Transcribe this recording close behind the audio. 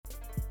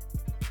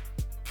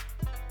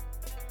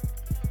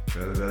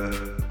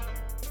whomsoever.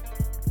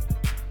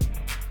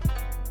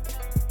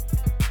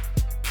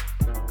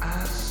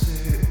 I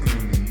say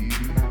unto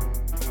you,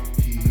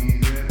 he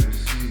that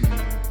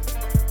receiveth,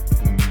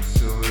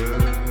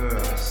 whomsoever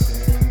I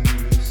send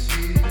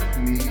receiveth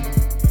me,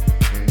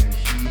 and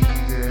he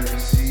that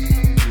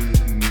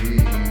receiveth me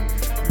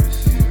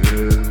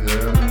receiveth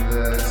them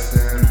that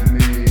sent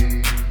me.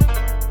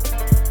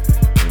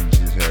 And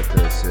Jesus had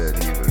thus said,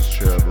 he was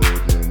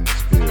troubled in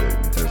spirit,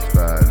 and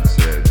testified and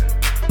said,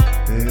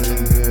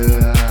 Verily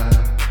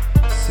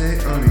I say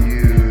unto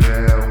you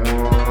that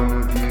one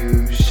of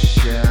you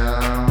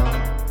shall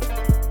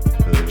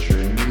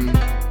betray me.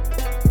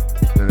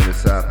 Then the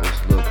disciples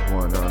looked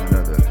one on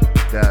another,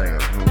 doubting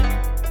of whom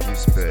he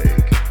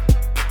spake.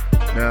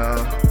 Now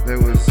there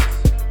was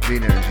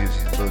near in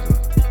Jesus' bosom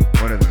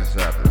one of the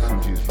disciples whom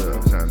Jesus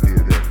loved. Simon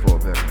Peter therefore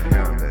beckoned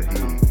him that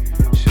he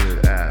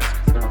should ask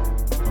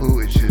who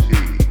it should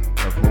be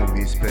of whom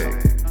he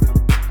spake.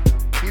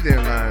 He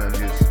then lying on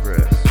Jesus'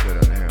 breast said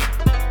unto him,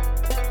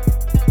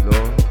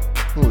 Lord,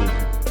 who is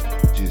it?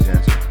 Jesus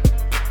answered,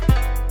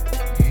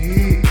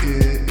 He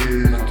it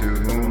is to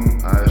whom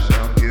I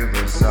shall give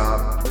a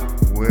sop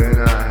when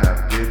I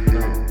have dipped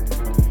it.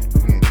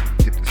 When he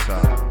dipped the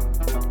sop,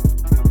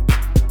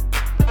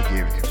 he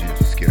gave it to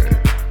Judas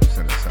Iscariot,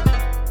 son of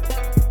Simon.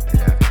 And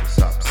after the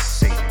sop,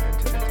 Satan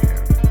entered into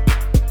him.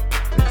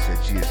 Then said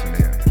Jesus unto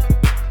him,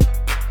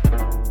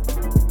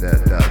 That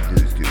thou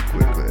doest do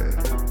quickly.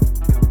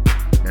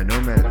 Now no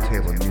man at the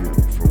table knew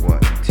for what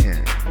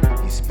intent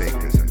he spake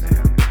this unto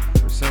him.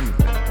 For some of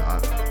them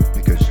thought,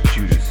 because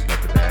Judas had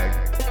the bag,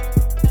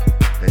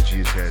 that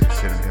Jesus had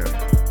said unto him,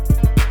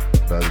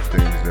 By those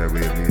things that we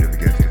have need of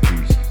against the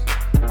feast,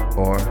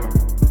 or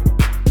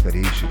that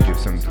he should give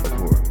some to the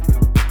poor.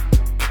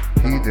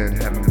 He then,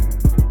 having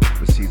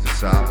received the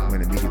sop,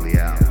 went immediately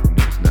out, and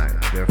it was night.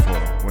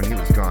 Therefore, when he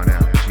was gone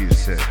out, Jesus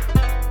said,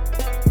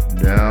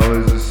 Now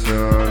is the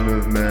Son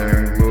of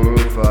Man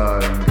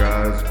glorified, and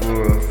God is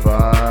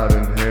glorified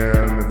in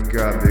him. If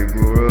God be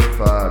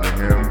glorified in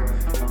him,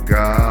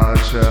 God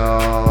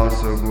shall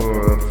also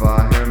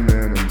glorify him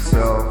in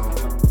himself,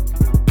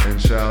 and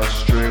shall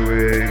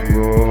straightway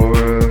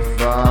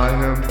glorify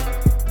him.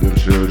 The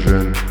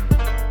children,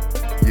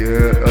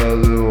 yet a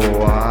little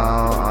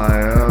while I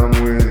am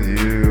with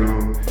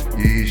you,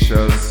 ye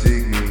shall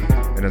seek me.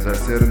 And as I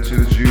said unto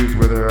the Jews,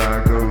 Whither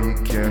I go, ye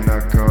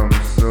cannot come.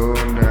 So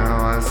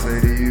now I say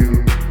to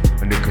you,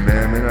 a new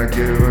commandment I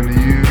give unto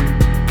you,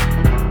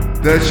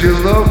 that you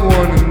love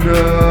one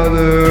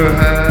another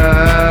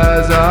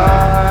as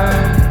I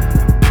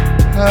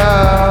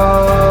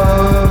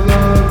have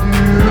loved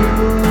you.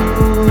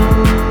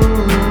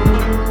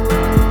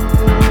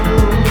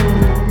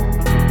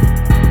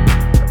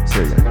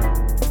 Say,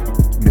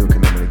 new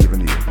commandment I give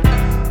unto you,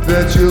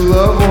 that you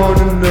love one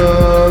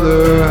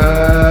another